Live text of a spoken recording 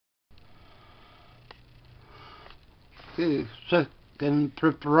Okay, second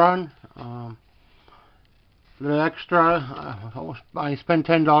thrift run. A little extra. I spent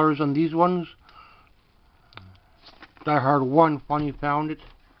 $10 on these ones. Die Hard 1 finally found it.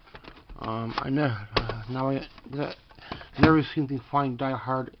 I never seem to find Die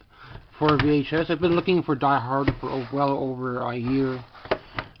Hard for VHS. I've been looking for Die Hard for well over a year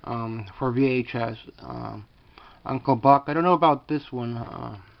for VHS. Uncle Buck. I don't know about this one.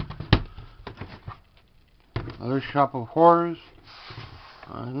 Another Shop of Horrors.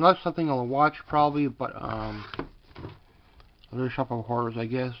 Not something I'll watch probably, but another Shop of Horrors, I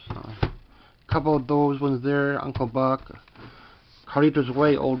guess. Couple of those ones there. Uncle Buck. Carlito's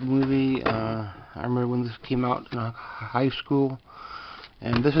Way, old movie. I remember when this came out in high school.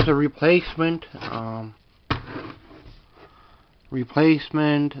 And this is a replacement.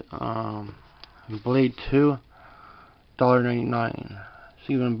 Blade 2, $1.99.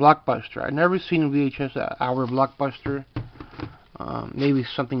 See, even Blockbuster. I've never seen a VHS hour Blockbuster. Maybe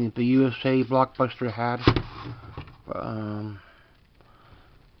something that the USA Blockbuster had.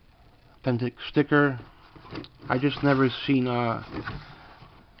 Authentic sticker. I just never seen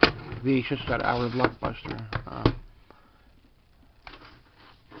VHS at our Blockbuster.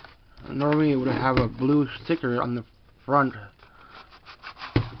 Normally it would have a blue sticker on the front,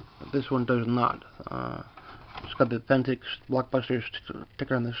 but this one does not. It's got the authentic Blockbuster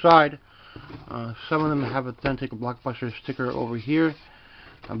sticker on the side. Some of them have authentic Blockbuster sticker over here,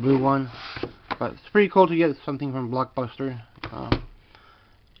 a blue one, but it's pretty cool to get something from Blockbuster.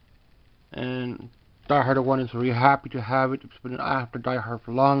 And Die Hard 1 is really happy to have it. It's been after Die Hard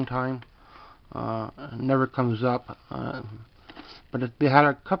for a long time. It never comes up. But they had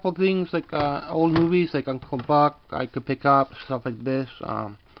a couple things like old movies like Uncle Buck I could pick up, stuff like this.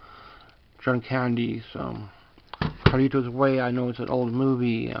 John Candy's Carlito's Way, I know it's an old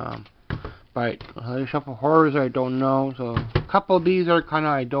movie. But the Shop of Horrors I don't know. So a couple of these are kind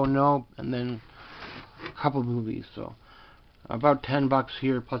of I don't know. And then a couple of movies. So about $10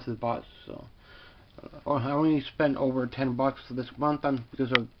 here plus the bus. So I only spent over $10 this month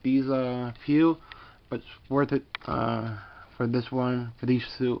because of these few, but it's worth it for this one, for these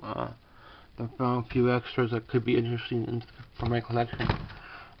two. The few extras that could be interesting for my collection.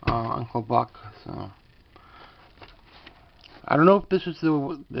 Uncle Buck. So I don't know if this is the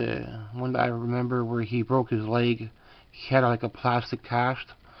one that I remember where he broke his leg. He had like a plastic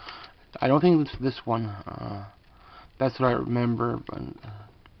cast. I don't think it's this one. That's what I remember. But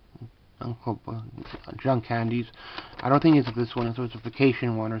Uncle John Candy's. I don't think it's this one. So it's a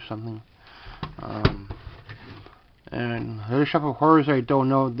vacation one or something. And the Shop of Horrors, I don't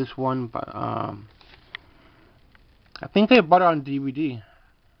know this one, but I think I bought it on DVD.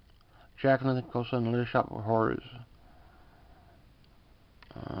 Jack Nicholson, Little Shop of Horrors.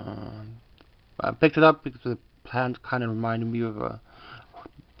 I picked it up because the plant kind of reminded me of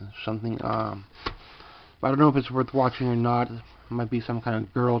something. But I don't know if it's worth watching or not. It might be some kind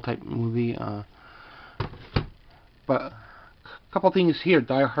of girl type movie. But a couple things here.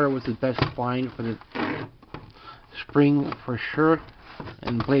 Die Hard was the best find for the spring for sure.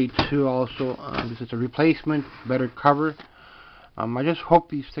 And Blade 2 also. This is a replacement, better cover. I just hope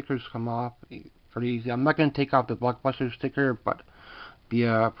these stickers come off pretty easy. I'm not going to take off the Blockbuster sticker, but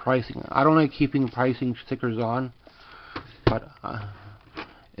the pricing. I don't like keeping pricing stickers on, but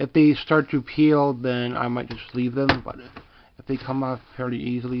if they start to peel, then I might just leave them. But if they come off fairly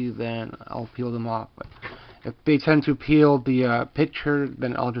easily, then I'll peel them off. But if they tend to peel the picture,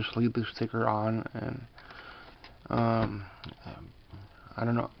 then I'll just leave the sticker on. And I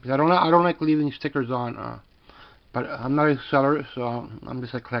don't know, because I don't like leaving stickers on. But I'm not a seller, so I'm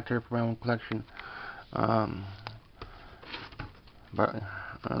just a collector for my own collection. But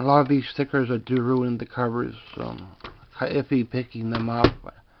a lot of these stickers do ruin the covers, so iffy picking them up.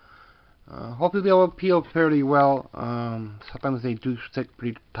 But hopefully they'll peel fairly well. Sometimes they do stick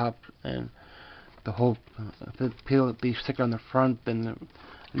pretty tough, and the whole if they stick on the front, then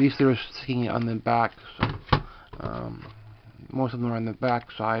at least they're sticking on the back. So most of them are on the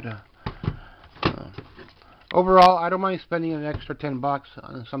back side. Overall, I don't mind spending an extra $10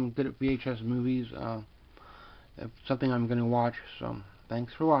 on some good VHS movies. If something I'm going to watch. So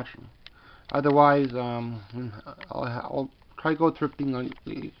thanks for watching. Otherwise, I'll try to go thrifting on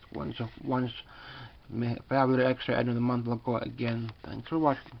these once. If I have a little extra at the end of the month, I'll go again. Thanks for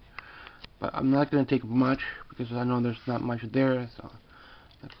watching. But I'm not going to take much because I know there's not much there. So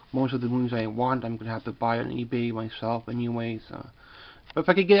most of the movies I want, I'm going to have to buy on eBay myself anyway. So. But if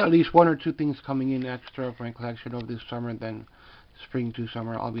I could get at least one or two things coming in extra for my collection over this summer, then spring to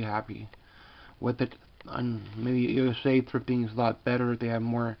summer, I'll be happy with it. and maybe you'll say thrifting is a lot better. They have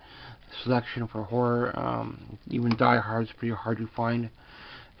more selection for horror. Even Die Hard is pretty hard to find.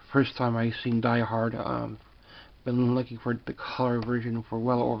 First time I seen Die Hard, been looking for the color version for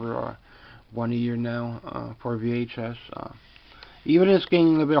well over 1 year now for VHS. Even it's getting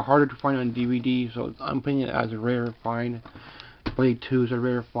a little bit harder to find on DVD, so I'm putting it as a rare find. Blade 2 is a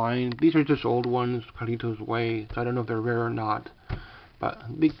rare find. These are just old ones, Carlito's Way, so I don't know if they're rare or not. But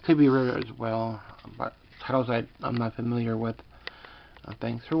they could be rare as well. But titles I'm not familiar with.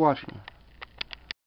 Thanks for watching.